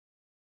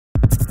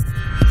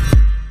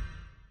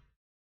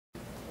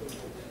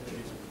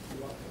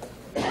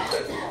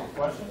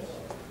questions?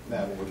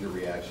 Matt, what was your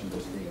reaction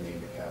just being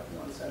named the captain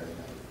on Saturday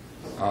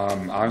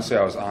night? Honestly,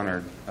 I was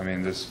honored. I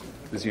mean, this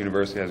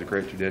university has a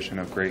great tradition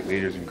of great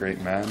leaders and great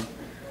men,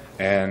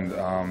 and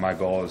my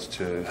goal is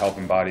to help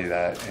embody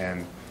that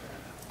and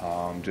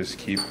just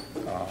keep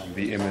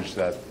the image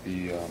that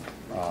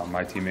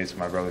my teammates and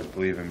my brothers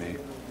believe in me.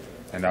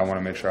 And I want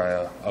to make sure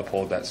I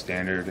uphold that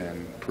standard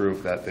and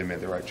prove that they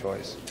made the right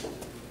choice.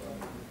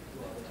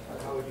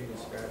 How would you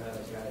describe how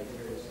this guy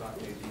here is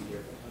talking to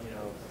easier,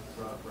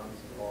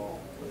 runs the ball,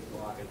 with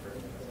blocking for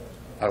him?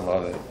 I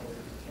love it.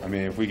 I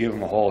mean, if we give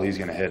him a hole, he's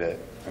going to hit it.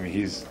 I mean,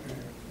 he's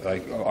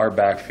like, our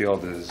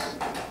backfield is,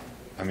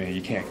 I mean,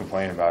 you can't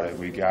complain about it.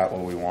 We got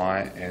what we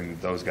want, and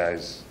those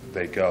guys,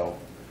 they go.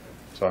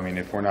 So, I mean,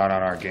 if we're not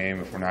on our game,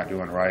 if we're not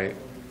doing right,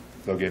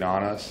 they'll get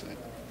on us.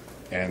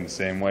 And the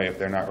same way, if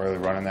they're not really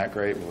running that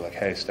great, we're like,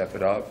 hey, step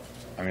it up.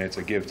 I mean, it's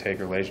a give-take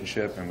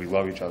relationship, and we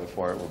love each other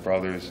for it. We're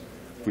brothers.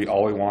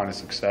 All we want is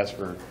success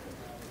for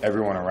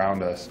everyone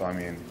around us. So, I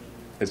mean,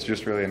 it's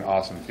just really an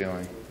awesome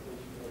feeling.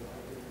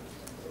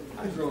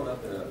 How did growing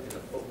up in a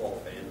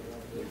football fan,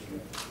 which you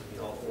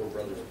all four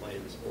brothers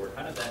playing the sport,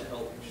 how did that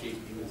help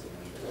shape you as a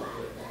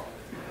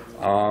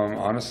leader?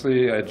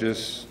 Honestly,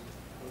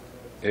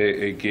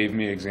 it gave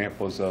me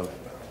examples of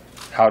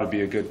how to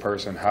be a good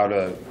person, how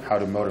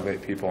to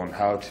motivate people, and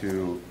how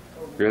to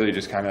really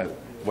just kind of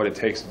what it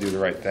takes to do the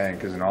right thing.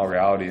 Because in all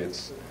reality,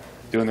 it's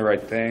doing the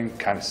right thing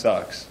kind of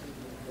sucks.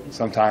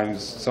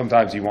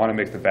 Sometimes you want to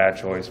make the bad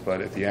choice,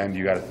 but at the end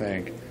you got to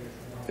think,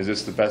 is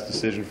this the best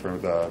decision for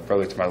the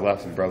brother to my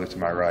left and brother to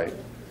my right?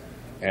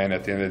 And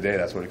at the end of the day,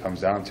 that's what it comes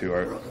down to.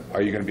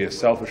 Are you going to be a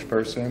selfish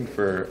person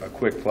for a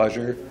quick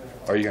pleasure,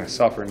 or are you going to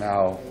suffer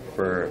now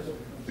for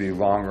the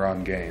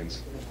long-run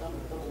gains?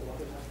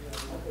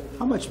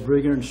 How much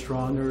bigger and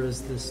stronger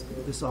is this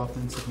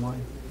offensive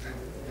line?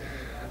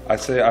 I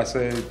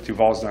say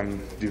Duval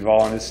and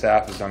his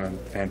staff has done a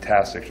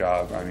fantastic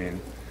job. I mean,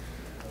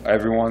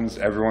 everyone's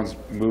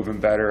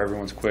moving better,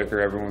 everyone's quicker,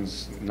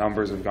 everyone's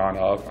numbers have gone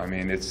up. I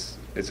mean, it's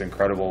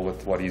incredible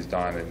with what he's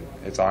done, and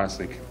it's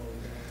honestly,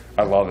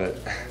 I love it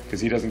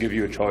because he doesn't give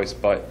you a choice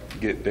but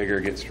get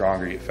bigger, get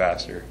stronger, get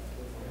faster.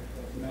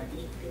 Matt, can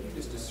you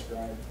just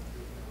describe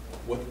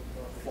what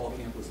fall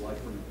camp was like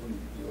from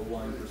the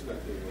O-line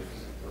perspective of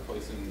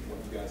replacing what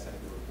you guys had to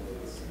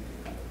replace and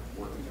kind of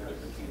working through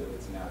different team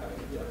that's now having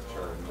a depth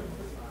chart?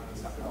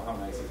 How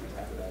nice is it to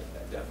have that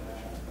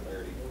definition and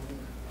clarity?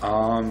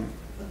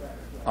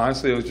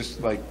 Honestly, it was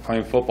just like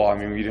playing football. I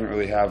mean, you didn't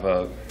really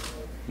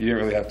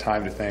have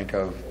time to think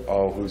of,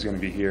 oh, who's going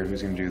to be here,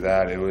 who's going to do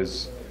that. It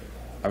was,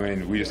 I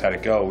mean, we just had to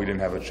go. We didn't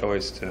have a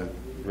choice to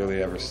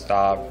really ever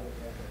stop.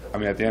 I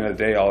mean, at the end of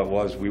the day, all it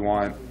was, we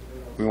want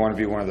to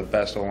be one of the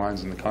best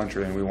O-lines in the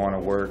country, and we want to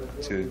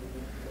work to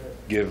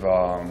give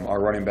our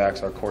running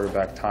backs, our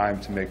quarterback time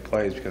to make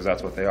plays, because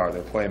that's what they are.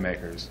 They're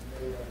playmakers,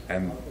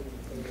 and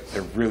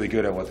they're really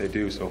good at what they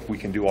do. So if we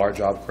can do our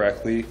job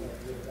correctly,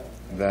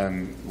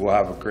 then we'll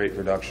have a great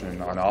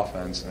production on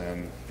offense,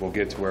 and we'll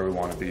get to where we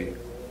want to be.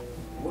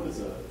 What is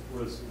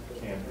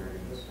Cam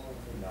Jurgens,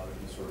 now that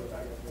he's sort of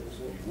back at full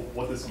speed?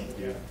 What does he give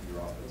to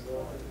your offensive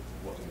line?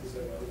 What can you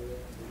say about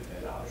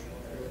an option?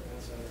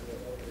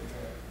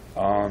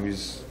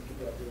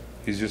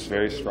 He's just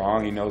very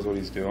strong. He knows what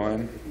he's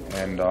doing,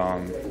 and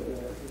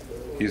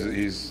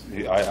he's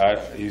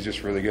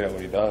just really good at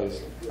what he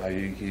does.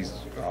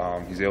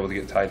 He's able to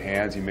get tight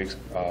hands. He makes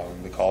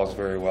the calls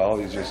very well.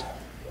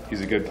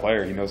 He's a good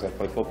player. He knows how to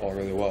play football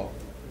really well.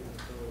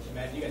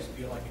 Matt, do you guys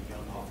feel like a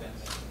young offense?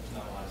 There's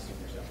not a lot of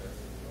seniors out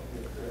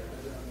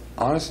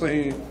there.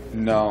 Honestly,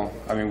 no.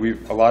 I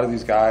mean, a lot of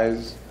these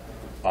guys,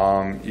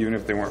 even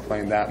if they weren't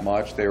playing that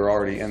much, they were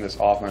already in this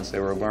offense. They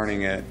were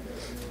learning it.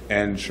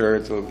 And sure,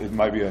 it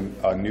might be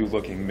a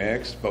new-looking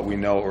mix, but we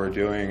know what we're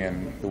doing,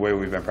 and the way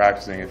we've been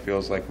practicing, it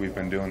feels like we've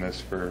been doing this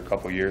for a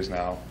couple years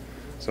now.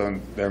 So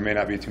there may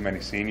not be too many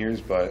seniors,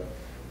 but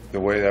the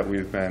way that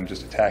we've been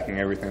just attacking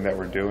everything that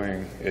we're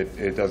doing,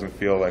 it doesn't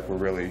feel like we're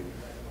really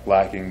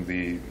lacking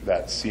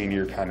that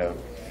senior kind of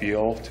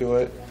feel to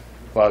it.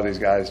 A lot of these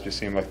guys just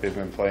seem like they've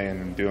been playing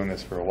and doing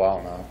this for a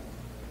while now.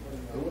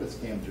 What has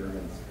Cam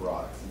Jurgens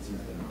brought since he's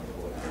been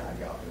able to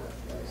hang out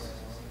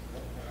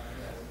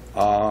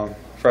there?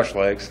 Fresh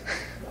legs.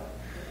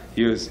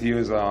 He's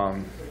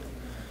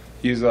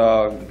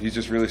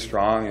just really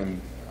strong,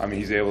 and I mean,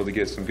 he's able to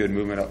get some good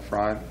movement up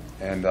front,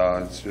 and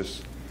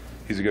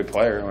he's a good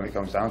player when it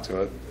comes down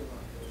to it.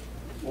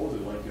 What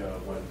was it like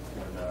when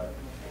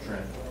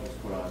Trent was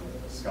put on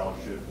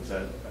scholarship? Was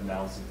that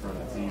announced in front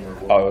of the team? Or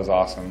Oh, it was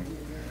awesome.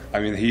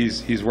 I mean,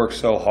 he's worked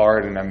so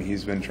hard, and I mean,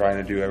 he's been trying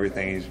to do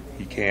everything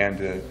he can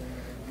to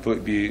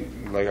be,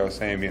 like I was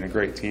saying, being a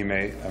great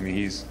teammate. I mean,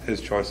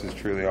 his choices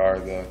truly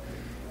are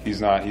he's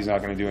not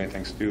going to do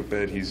anything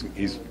stupid.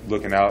 He's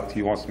looking out.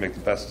 He wants to make the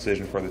best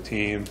decision for the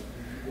team.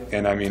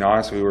 And I mean,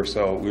 honestly, we were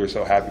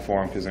so happy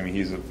for him, because I mean,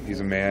 he's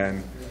a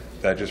man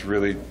that just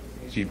really,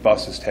 he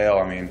busts his tail.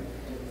 I mean,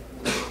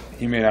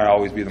 he may not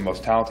always be the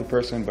most talented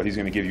person, but he's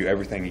going to give you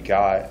everything he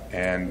got.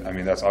 And I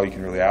mean, that's all you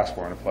can really ask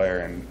for in a player.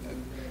 And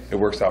it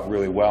works out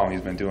really well, and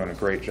he's been doing a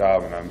great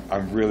job, and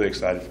I'm really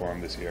excited for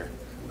him this year.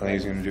 I think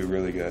he's going to do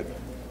really good.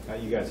 Now,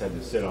 you guys had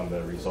to sit on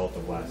the result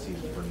of last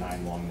season for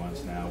 9 long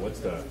months now.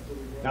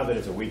 Now that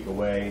it's a week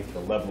away, the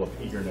level of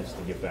eagerness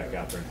to get back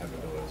out there and have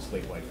a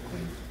slate wipe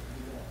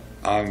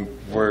clean?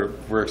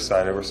 We're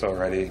excited. We're so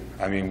ready.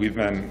 I mean, we've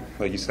been,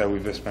 like you said,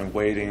 we've just been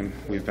waiting.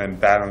 We've been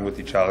battling with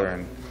each other,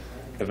 and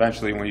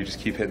eventually when you just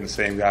keep hitting the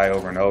same guy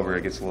over and over,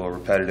 it gets a little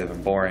repetitive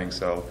and boring.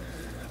 So,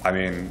 I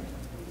mean,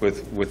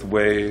 with the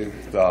way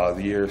the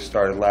year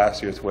started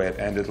last year, the way it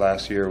ended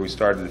last year, we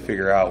started to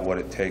figure out what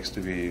it takes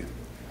to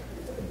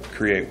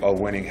create a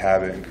winning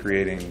habit and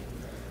creating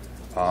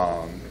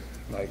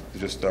like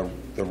just the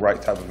right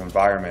type of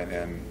environment.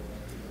 And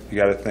you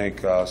got to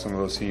thank some of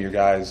those senior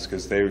guys,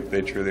 because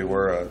they truly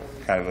were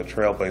kind of a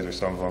trailblazer,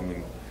 some of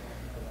them.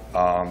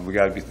 And we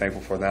got to be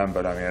thankful for them.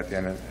 But I mean, at the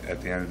end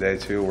of the day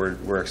too,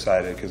 we're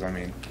excited, because I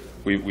mean,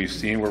 we've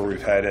seen where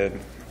we've headed,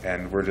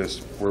 and we're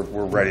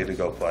ready to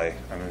go play.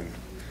 I mean,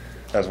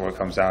 that's what it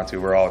comes down to.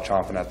 We're all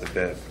chomping at the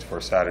bit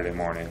for Saturday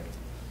morning.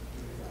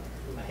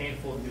 A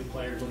handful of new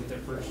players look at their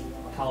first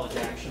college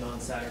action on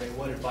Saturday.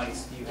 What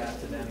advice do you have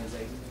to them as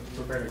they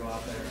prepare to go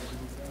out there?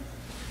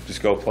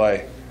 Just go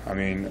play. I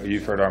mean,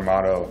 you've heard our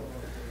motto,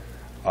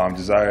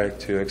 desire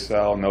to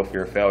excel, no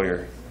fear of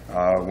failure.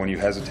 When you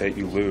hesitate,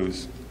 you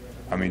lose.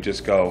 I mean,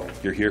 just go.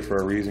 You're here for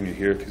a reason. You're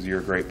here because you're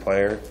a great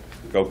player.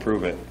 Go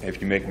prove it.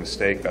 If you make a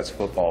mistake, that's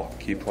football.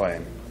 Keep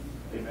playing.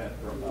 Hey, Matt,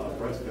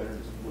 Bryce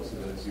Benner's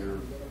listed as your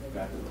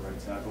back to the right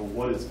tackle.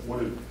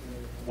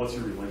 What's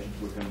your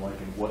relationship with him like,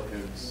 and what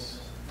has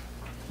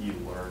he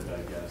learned,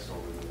 I guess,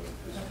 over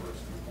his first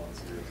few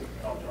months here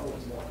at college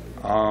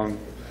offensive line?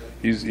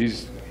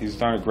 He's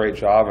done a great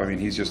job. I mean,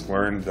 he's just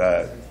learned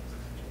that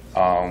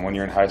when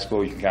you're in high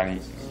school, you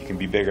can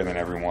be bigger than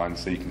everyone,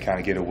 so you can kind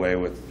of get away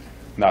with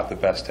not the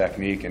best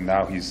technique. And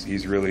now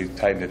he's really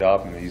tightened it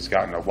up, and he's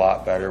gotten a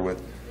lot better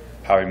with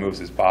how he moves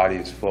his body,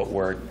 his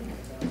footwork,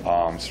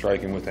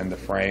 striking within the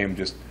frame.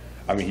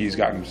 I mean, he's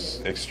gotten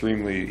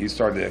he's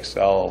started to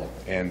excel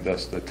in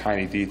the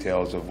tiny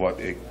details of what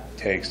it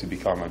takes to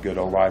become a good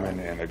O-lineman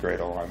and a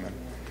great O-lineman.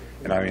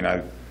 And I mean,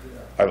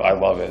 I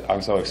love it.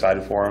 I'm so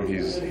excited for him.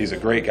 He's a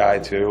great guy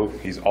too.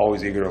 He's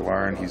always eager to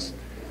learn.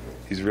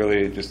 He's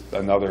really just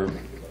another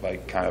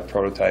like kind of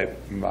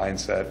prototype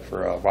mindset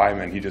for a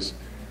lineman.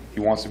 He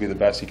wants to be the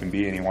best he can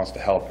be, and he wants to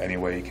help any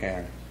way he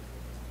can.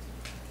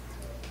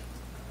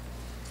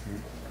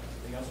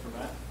 Anything else for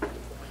Matt?